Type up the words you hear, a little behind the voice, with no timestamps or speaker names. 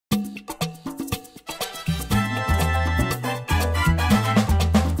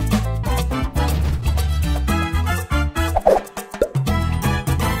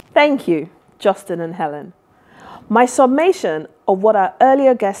Thank you, Justin and Helen. My summation of what our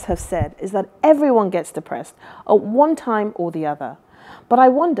earlier guests have said is that everyone gets depressed at one time or the other. But I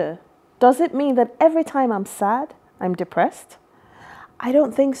wonder, does it mean that every time I'm sad, I'm depressed? I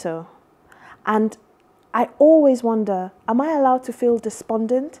don't think so. And I always wonder, am I allowed to feel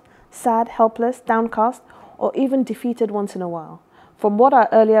despondent, sad, helpless, downcast, or even defeated once in a while? From what our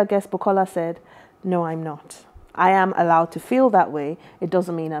earlier guest Bukola said, no, I'm not. I am allowed to feel that way. It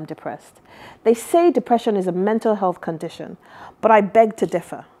doesn't mean I'm depressed. They say depression is a mental health condition, but I beg to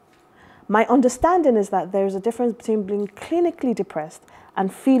differ. My understanding is that there is a difference between being clinically depressed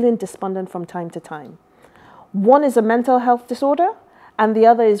and feeling despondent from time to time. One is a mental health disorder, and the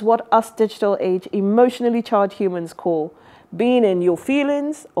other is what us digital age emotionally charged humans call being in your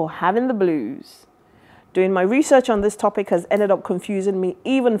feelings or having the blues. Doing my research on this topic has ended up confusing me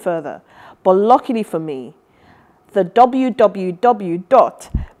even further, but luckily for me, the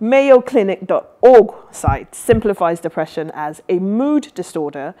www.mayoclinic.org site simplifies depression as a mood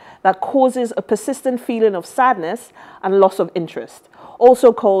disorder that causes a persistent feeling of sadness and loss of interest,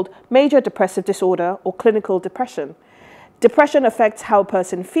 also called major depressive disorder or clinical depression. Depression affects how a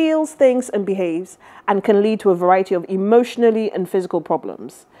person feels, thinks, and behaves, and can lead to a variety of emotionally and physical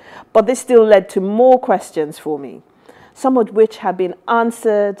problems. But this still led to more questions for me, some of which have been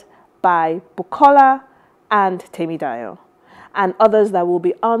answered by Bukola and Temidayo, and others that will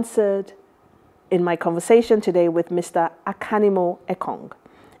be answered in my conversation today with Mr. Akanimo Ekong,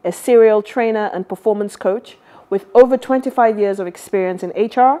 a serial trainer and performance coach with over 25 years of experience in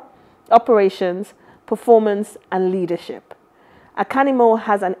HR, operations, performance, and leadership. Akanimo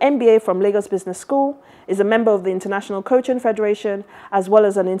has an MBA from Lagos Business School, is a member of the International Coaching Federation, as well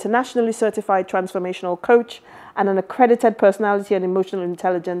as an internationally certified transformational coach and an accredited personality and emotional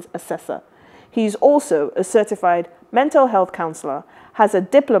intelligence assessor. He's also a certified mental health counselor, has a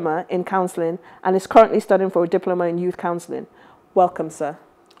diploma in counseling, and is currently studying for a diploma in youth counseling. Welcome, sir.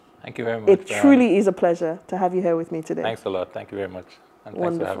 Thank you very much. It truly is a pleasure to have you here with me today. Thanks a lot. Thank you very much. And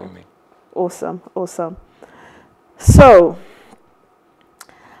Wonderful. Thanks for having me. Awesome, awesome. So,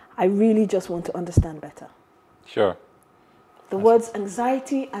 I really just want to understand better. Sure. The words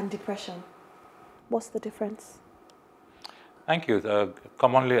anxiety and depression. What's the difference? Thank you.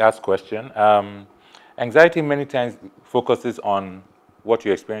 Commonly asked question. Anxiety many times focuses on what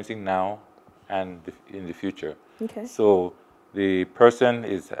you're experiencing now and in the future. Okay. So the person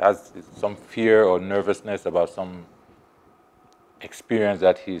has some fear or nervousness about some experience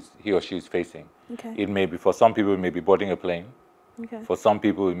that he or she is facing. Okay. It may be, for some people, it may be boarding a plane. Okay. For some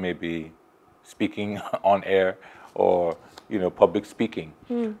people, it may be speaking on air or, public speaking.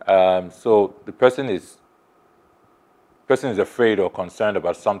 So the person is afraid or concerned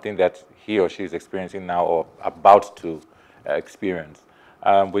about something that he or she is experiencing now or about to experience.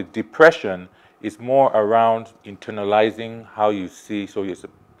 With depression, it's more around internalizing how you see. So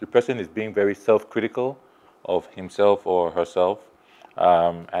the person is being very self-critical of himself or herself,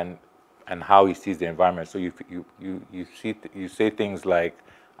 and how he sees the environment. So you say things like,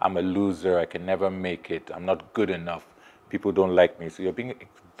 "I'm a loser. I can never make it. I'm not good enough. People don't like me." So you're being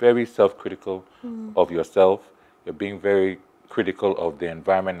very self-critical of yourself. You're being very critical of the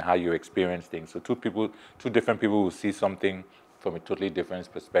environment and how you experience things. So two different people will see something from a totally different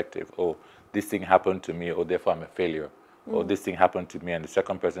perspective. Oh, this thing happened to me, or therefore I'm a failure. Or this thing happened to me, and the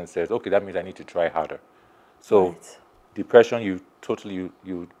second person says, okay, that means I need to try harder. So Right. depression, you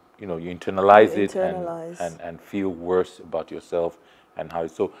internalize it and feel worse about yourself and how.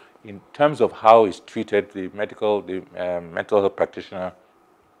 So in terms of how it's treated, the mental health practitioner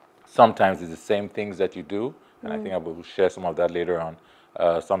sometimes it's the same things that you do, and I think I will share some of that later on.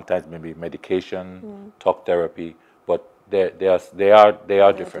 Sometimes maybe medication, talk therapy, but they are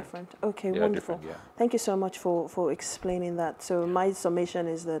different. Okay, They are wonderful. different, yeah. Thank you so much for explaining that. So my summation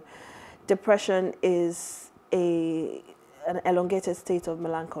is that depression is an elongated state of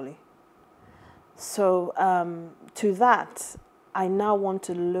melancholy. So to that, I now want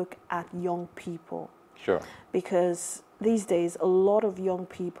to look at young people. Sure. Because these days, a lot of young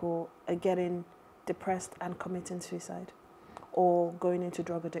people are getting depressed and committing suicide or going into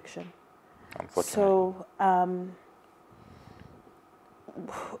drug addiction. Unfortunately. So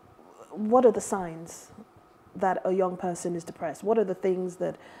what are the signs that a young person is depressed? What are the things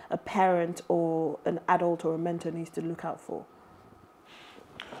that a parent or an adult or a mentor needs to look out for?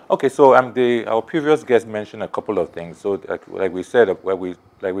 Okay, so our previous guest mentioned a couple of things. So like we said,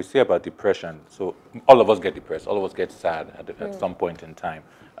 like we say about depression, so all of us get depressed, all of us get sad at some point in time.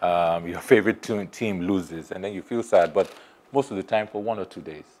 Your favorite team loses, and then you feel sad, but most of the time for 1 or 2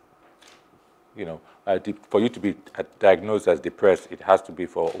 days. you know, for you to be diagnosed as depressed, it has to be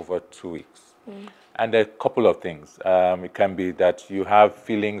for over 2 weeks. And there are a couple of things. It can be that you have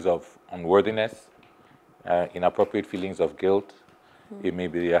feelings of unworthiness, inappropriate feelings of guilt. It may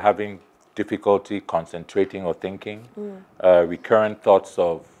be you're having difficulty concentrating or thinking, recurrent thoughts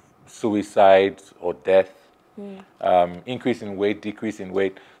of suicide or death, increase in weight, decrease in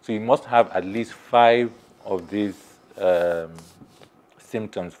weight. So you must have at least 5 of these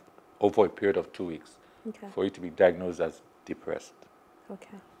symptoms over a period of 2 weeks for you to be diagnosed as depressed.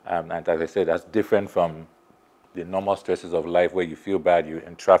 Okay. And as I said, that's different from the normal stresses of life where you feel bad, you're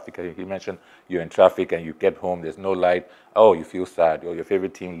in traffic. You mentioned you're in traffic and you get home, there's no light, oh, you feel sad. Or your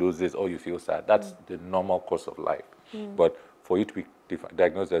favorite team loses, oh, you feel sad. That's the normal course of life. But for you to be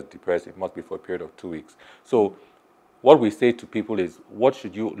diagnosed as depressed, it must be for a period of 2 weeks. So what we say to people is, what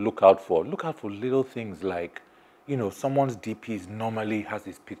should you look out for? Look out for little things like, you know, someone's DPs normally has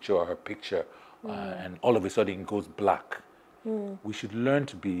his picture or her picture, and all of a sudden it goes black. We should learn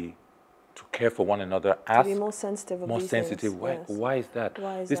to care for one another. To be more sensitive. More sensitive. Why is that?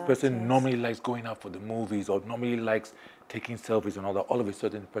 This person normally likes going out for the movies or normally likes taking selfies and all that. All of a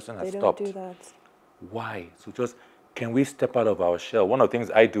sudden, the person has stopped. They don't do that. Why? So just, can we step out of our shell? One of the things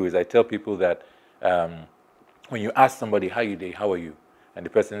I do is I tell people that when you ask somebody, how are you? And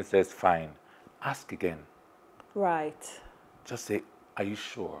the person says, fine. Ask again. Right. Just say, are you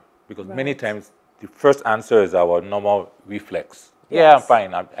sure? Because many times, the first answer is our normal reflex. Yes. Yeah, I'm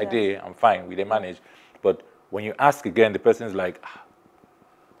fine. I'm fine. We manage. But when you ask again, the person is like,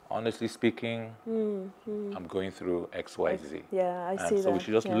 honestly speaking, I'm going through X, Y, Z. Yeah, I see that. So we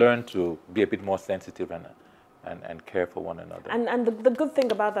should just learn to be a bit more sensitive and care for one another. And the good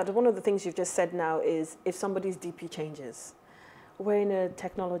thing about that, one of the things you've just said now is if somebody's DP changes, we're in a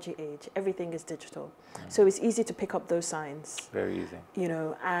technology age. Everything is digital. So it's easy to pick up those signs. Very easy. You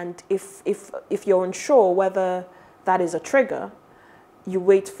know, and if you're unsure whether that is a trigger, you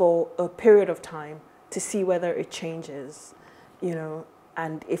wait for a period of time to see whether it changes, you know,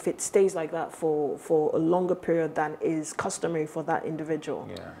 and if it stays like that for a longer period than is customary for that individual,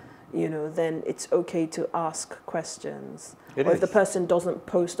 you know, then it's okay to ask questions. Or if the person doesn't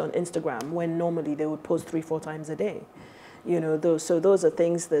post on Instagram when normally they would post 3-4 times a day. You know, those are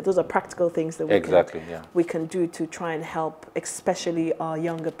things those are practical things that we can do to try and help, especially our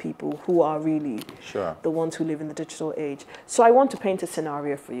younger people who are really the ones who live in the digital age. So I want to paint a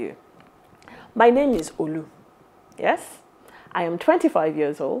scenario for you. My name is Olu. Yes, I am 25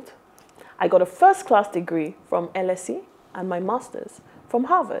 years old. I got a first-class degree from LSE and my master's from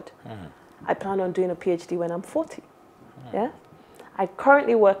Harvard. I plan on doing a PhD when I'm 40. Yeah, I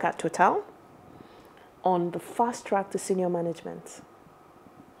currently work at Total on the fast track to senior management.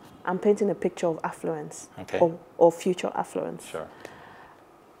 I'm painting a picture of affluence or future affluence. Sure.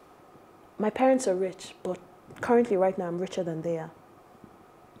 My parents are rich, but currently right now I'm richer than they are.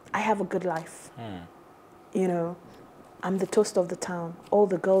 I have a good life. You know, I'm the toast of the town. All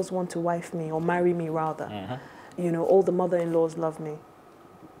the girls want to wife me or marry me rather. You know, all the mother-in-laws love me.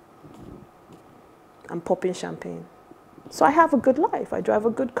 I'm popping champagne. So I have a good life. I drive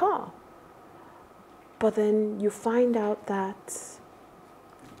a good car. But then you find out that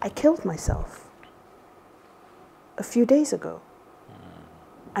I killed myself a few days ago.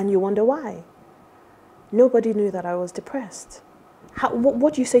 And you wonder why. Nobody knew that I was depressed.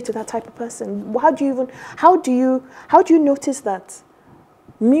 What do you say to that type of person? How do you notice that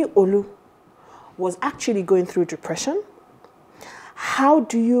me, Olu, was actually going through depression? How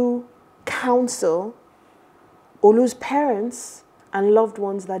do you counsel Olu's parents and loved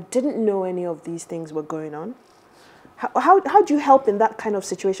ones that didn't know any of these things were going on? How do you help in that kind of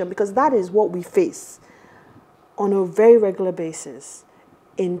situation? Because that is what we face on a very regular basis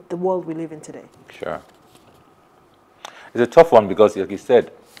in the world we live in today. Sure. It's a tough one because, like you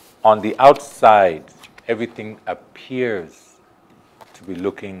said, on the outside, everything appears to be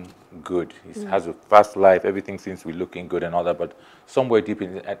looking good. He has a fast life, everything seems to be looking good and all that, but somewhere deep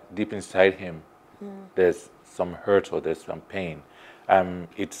inside him, there's some hurt or there's some pain.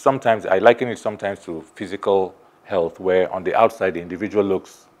 It's sometimes, I liken it sometimes to physical health, where on the outside the individual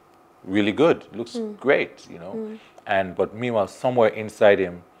looks really good, looks great, you know, but meanwhile somewhere inside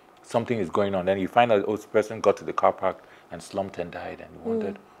him something is going on. Then you find out, oh, this person got to the car park and slumped and died, and you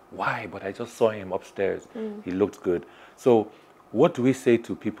wondered why, but I just saw him upstairs, he looked good. So what do we say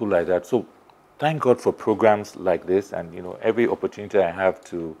to people like that? So thank God for programs like this, and you know, every opportunity I have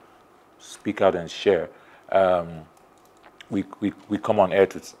to speak out and share. We come on air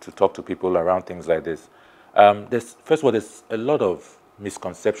to talk to people around things like this. First of all, there's a lot of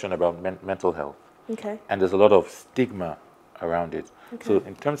misconception about mental health. Okay. And there's a lot of stigma around it. So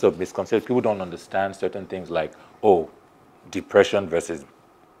in terms of misconception, people don't understand certain things like, oh, depression versus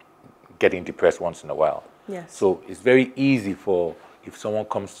getting depressed once in a while. Yes. So it's very easy for, if someone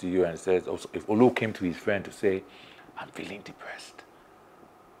comes to you and says, also, if Olu came to his friend to say, I'm feeling depressed,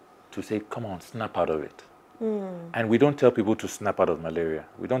 to say, come on, snap out of it. And we don't tell people to snap out of malaria.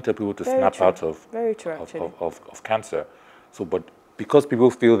 We don't tell people to snap out of, very true, actually. of cancer. So, but because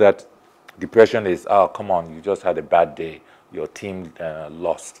people feel that depression is, oh, come on, you just had a bad day, your team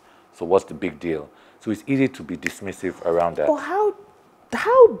lost, so what's the big deal? So it's easy to be dismissive around that. But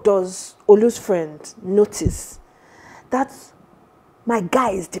how does Olu's friend notice that my guy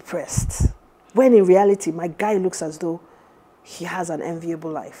is depressed, when in reality my guy looks as though he has an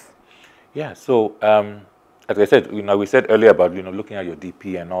enviable life? Yeah, so as I said, we said earlier about looking at your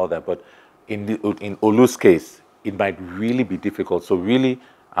DP and all that, but in Olu's case, it might really be difficult. So really,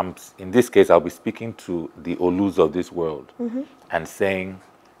 in this case, I'll be speaking to the Olus of this world and saying,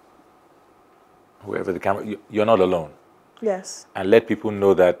 whoever the camera, you're not alone. Yes. And let people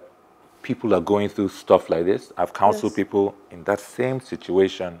know that people are going through stuff like this. I've counseled people in that same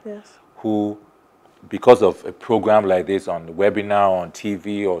situation who, because of a program like this on the webinar, on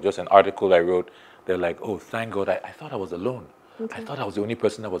TV, or just an article I wrote, they're like, oh, thank God, I thought I was alone. I thought I was the only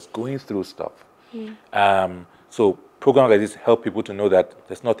person that was going through stuff. So programs like this help people to know that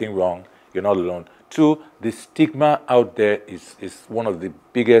there's nothing wrong, you're not alone. Two, the stigma out there is one of the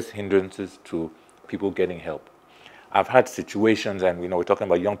biggest hindrances to people getting help. I've had situations, and we're talking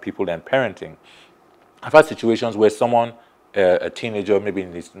about young people and parenting. I've had situations where someone, a teenager, maybe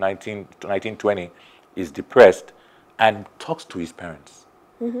in his 19, 20, is depressed and talks to his parents.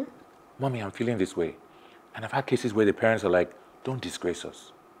 Mommy, I'm feeling this way. And I've had cases where the parents are like, don't disgrace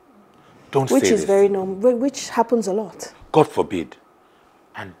us. Don't say this. Which is very normal, which happens a lot. God forbid.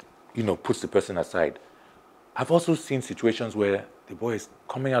 And, puts the person aside. I've also seen situations where the boy is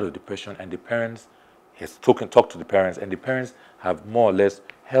coming out of depression and the parents, he's talked to the parents, and the parents have more or less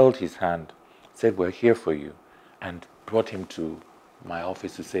held his hand, said, we're here for you, and brought him to my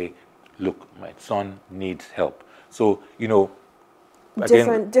office to say, look, my son needs help. So,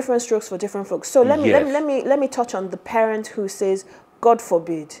 again, different strokes for different folks. So let me touch on the parent who says, God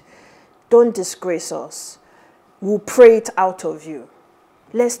forbid, don't disgrace us. We'll pray it out of you.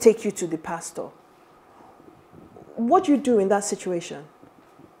 Let's take you to the pastor. What do you do in that situation?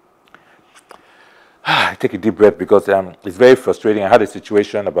 I take a deep breath because it's very frustrating. I had a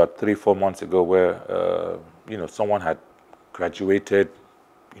situation about 3-4 months ago where someone had graduated,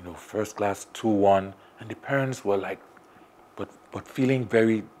 first class 2-1, and the parents were like, but feeling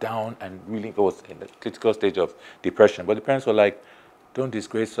very down and really was in a critical stage of depression. But the parents were like, don't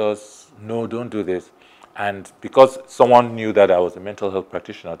disgrace us. No, don't do this. And because someone knew that I was a mental health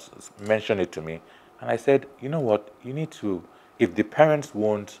practitioner, mentioned it to me. And I said, you know what? You need to, if the parents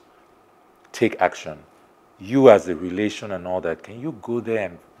won't take action, you as a relation and all that, can you go there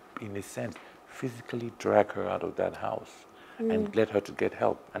and, in a sense, physically drag her out of that house and let her to get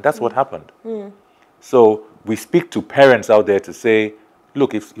help? And that's what happened. So we speak to parents out there to say,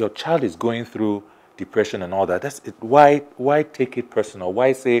 look, if your child is going through depression and all that, that's it. Why take it personal?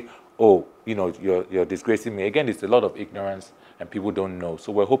 Why say, oh, you're disgracing me? Again, it's a lot of ignorance and people don't know.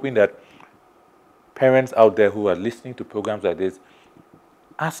 So we're hoping that parents out there who are listening to programs like this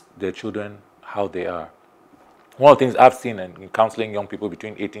ask their children how they are. One of the things I've seen in counseling young people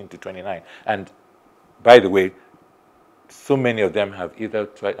between 18 to 29, and by the way, so many of them have either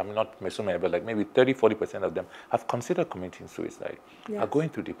tried, not so many, but like maybe 30-40% of them have considered committing suicide, are going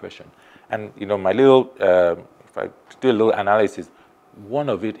through depression. And, my little, if I do a little analysis, one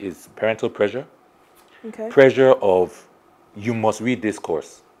of it is parental pressure. Pressure of, you must read this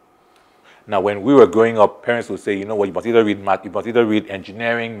course. Now, when we were growing up, parents would say, you know what, you must either read math, you must either read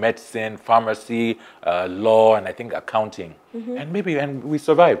engineering, medicine, pharmacy, law, and I think accounting. And we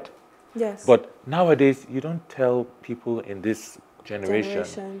survived. Yes. But nowadays, you don't tell people in this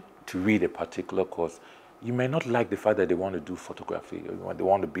generation to read a particular course. You may not like the fact that they want to do photography or they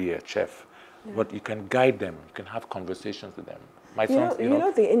want to be a chef, but you can guide them. You can have conversations with them.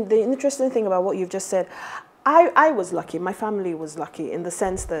 The interesting thing about what you've just said, I was lucky. My family was lucky in the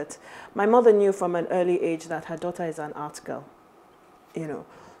sense that my mother knew from an early age that her daughter is an art girl,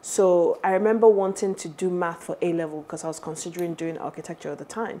 So I remember wanting to do math for A-level because I was considering doing architecture at the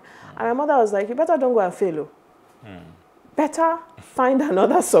time. And my mother was like, you better don't go and fail. Better find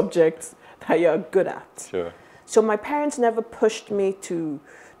another subject that you're good at. Sure. So my parents never pushed me to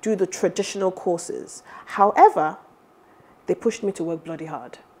do the traditional courses. However, they pushed me to work bloody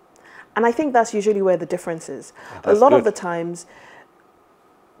hard. And I think that's usually where the difference is. A lot of the times,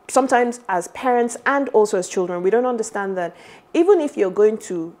 sometimes as parents and also as children, we don't understand that even if you're going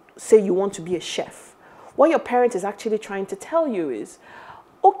to say you want to be a chef, what your parent is actually trying to tell you is,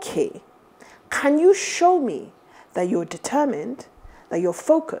 okay, can you show me that you're determined, that you're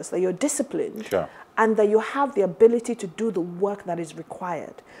focused, that you're disciplined, Sure. and that you have the ability to do the work that is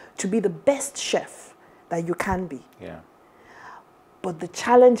required to be the best chef that you can be. Yeah. But the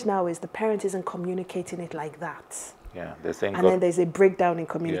challenge now is the parent isn't communicating it like that. Yeah. They're saying, And then there's a breakdown in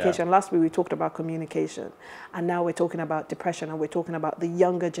communication. Yeah. Last week we talked about communication, and now we're talking about depression, and we're talking about the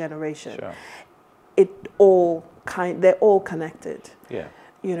younger generation. Sure. They're all connected. Yeah.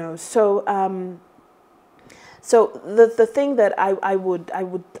 You know, so so the thing that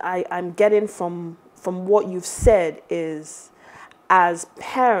I'm getting from what you've said is, as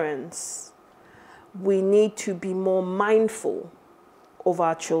parents, we need to be more mindful of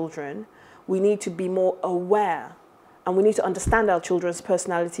our children. We need to be more aware, and we need to understand our children's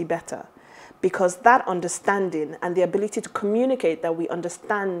personality better, because that understanding and the ability to communicate that we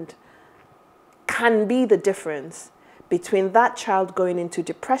understand can be the difference between that child going into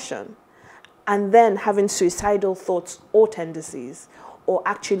depression and then having suicidal thoughts or tendencies, or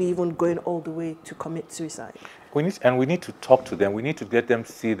actually even going all the way to commit suicide. We need to talk to them. We need to get them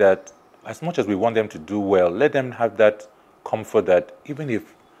to see that as much as we want them to do well, let them have that comfort that even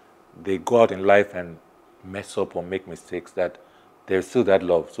if they go out in life and mess up or make mistakes, that there's still that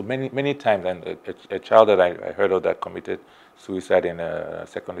love. So many times, and a child that I heard of that committed suicide in a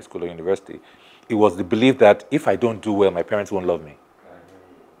secondary school or university, it was the belief that if I don't do well, my parents won't love me.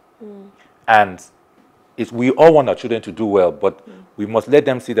 And we all want our children to do well, but we must let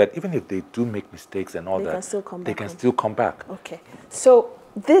them see that even if they do make mistakes and all They that, can still come they back can home. still come back. Okay, so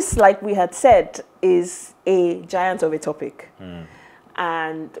this, like we had said, is a giant of a topic,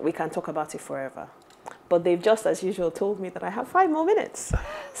 and we can talk about it forever. But they've just, as usual, told me that I have 5 more minutes.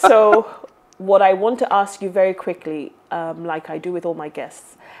 So what I want to ask you very quickly, like I do with all my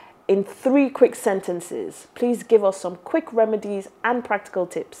guests, in 3 quick sentences, please give us some quick remedies and practical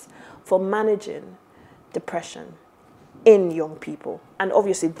tips for managing depression in young people. And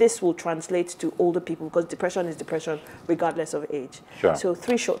obviously this will translate to older people, because depression is depression regardless of age. Sure. So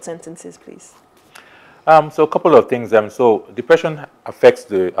 3 short sentences, please. So a couple of things. So depression affects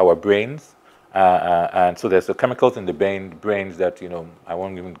our brains, and so there's the chemicals in the brains that I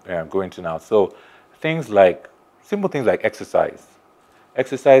won't even go into now. So simple things like exercise.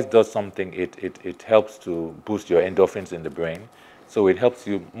 Exercise does something. It helps to boost your endorphins in the brain. So it helps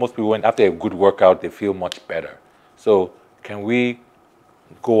you. Most people, after a good workout, they feel much better. So can we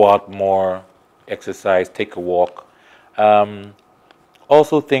go out more, exercise, take a walk?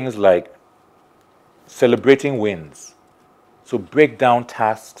 Also things like celebrating wins. So break down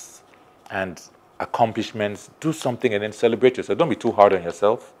tasks and accomplishments. Do something and then celebrate yourself. Don't be too hard on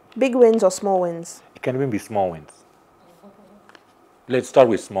yourself. Big wins or small wins? It can even be small wins. Let's start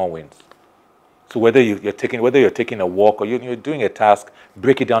with small wins. So whether you're taking a walk or you're doing a task,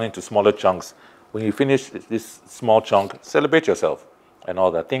 break it down into smaller chunks. When you finish this small chunk, celebrate yourself and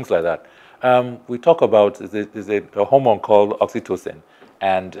all that, things like that. We talk about, there's a hormone called oxytocin.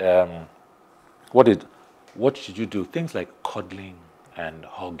 And what should you do? Things like cuddling and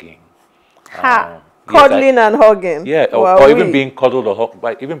hugging. Cuddling and hugging. Yeah, or even being cuddled or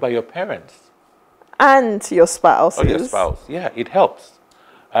hugged even by your parents. And your spouse. Or your spouse. Yeah, it helps.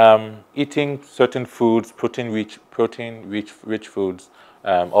 Eating certain foods, protein-rich foods,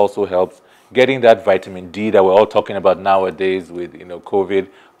 also helps. Getting that vitamin D that we're all talking about nowadays with COVID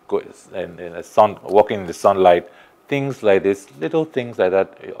and walking in the sunlight, things like this, little things like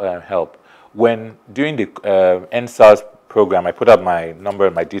that help. When during the NSARS program, I put out my number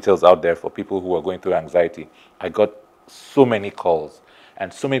and my details out there for people who are going through anxiety. I got so many calls.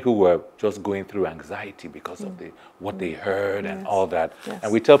 And so many people were just going through anxiety because of what they heard and all that. Yes.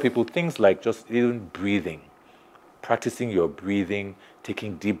 And we tell people things like just even breathing, practicing your breathing,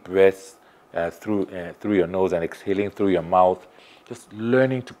 taking deep breaths through your nose and exhaling through your mouth. Just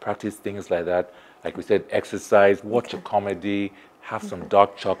learning to practice things like that. Like we said, exercise, watch a comedy, have some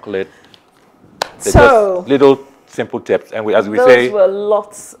dark chocolate. They're just little simple tips. And as we say, those were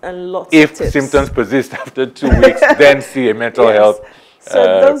lots and lots of tips. If symptoms persist after 2 weeks, then see a mental health.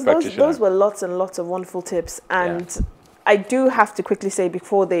 So those were lots and lots of wonderful tips. And I do have to quickly say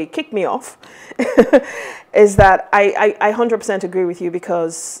before they kick me off, is that I 100% agree with you,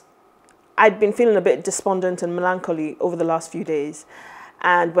 because I'd been feeling a bit despondent and melancholy over the last few days.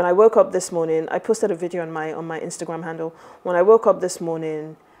 And when I woke up this morning, I posted a video on my Instagram handle. When I woke up this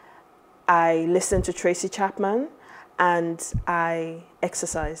morning, I listened to Tracy Chapman and I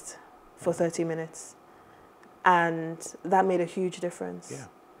exercised for 30 minutes. And that made a huge difference. Yeah.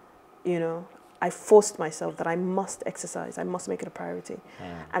 you know, I forced myself that I must exercise, I must make it a priority.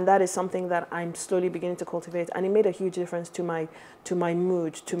 And that is something that I'm slowly beginning to cultivate. And it made a huge difference to my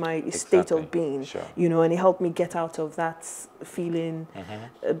mood, to my state of being, Sure. you know, and it helped me get out of that feeling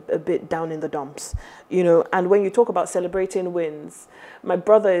a bit down in the dumps, you know. And when you talk about celebrating wins, my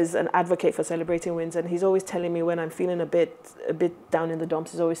brother is an advocate for celebrating wins, and he's always telling me when I'm feeling a bit down in the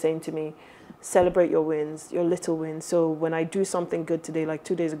dumps, he's always saying to me, celebrate your wins, your little wins. So when I do something good today, like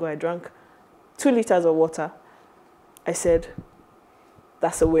 2 days ago, I drank 2 liters of water, I said,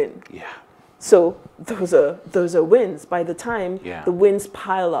 that's a win. Yeah. So those are wins. By the time Yeah. the wins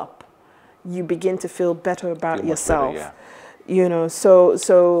pile up, you begin to feel better about Feel much yourself. better, You know,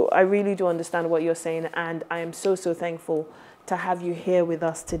 so I really do understand what you're saying, and I am so thankful to have you here with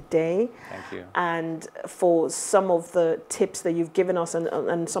us today. Thank you. And for some of the tips that you've given us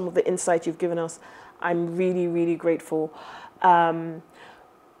and some of the insight you've given us, I'm really grateful.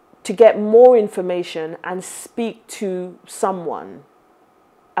 To get more information and speak to someone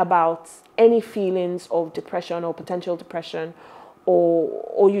about any feelings of depression or potential depression,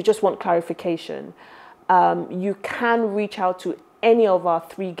 or you just want clarification, you can reach out to any of our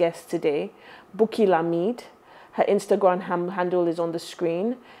 3 guests today. Buki Lamid, her Instagram handle is on the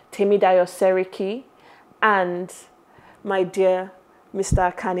screen, Temidayo Seriki, and my dear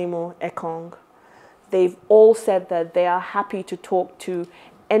Mr. Kanimo Ekong. They've all said that they are happy to talk to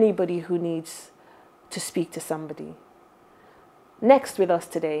anybody who needs to speak to somebody. Next with us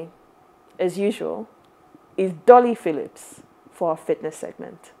today, as usual, is Dolly Phillips for our fitness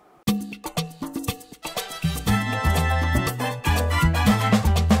segment.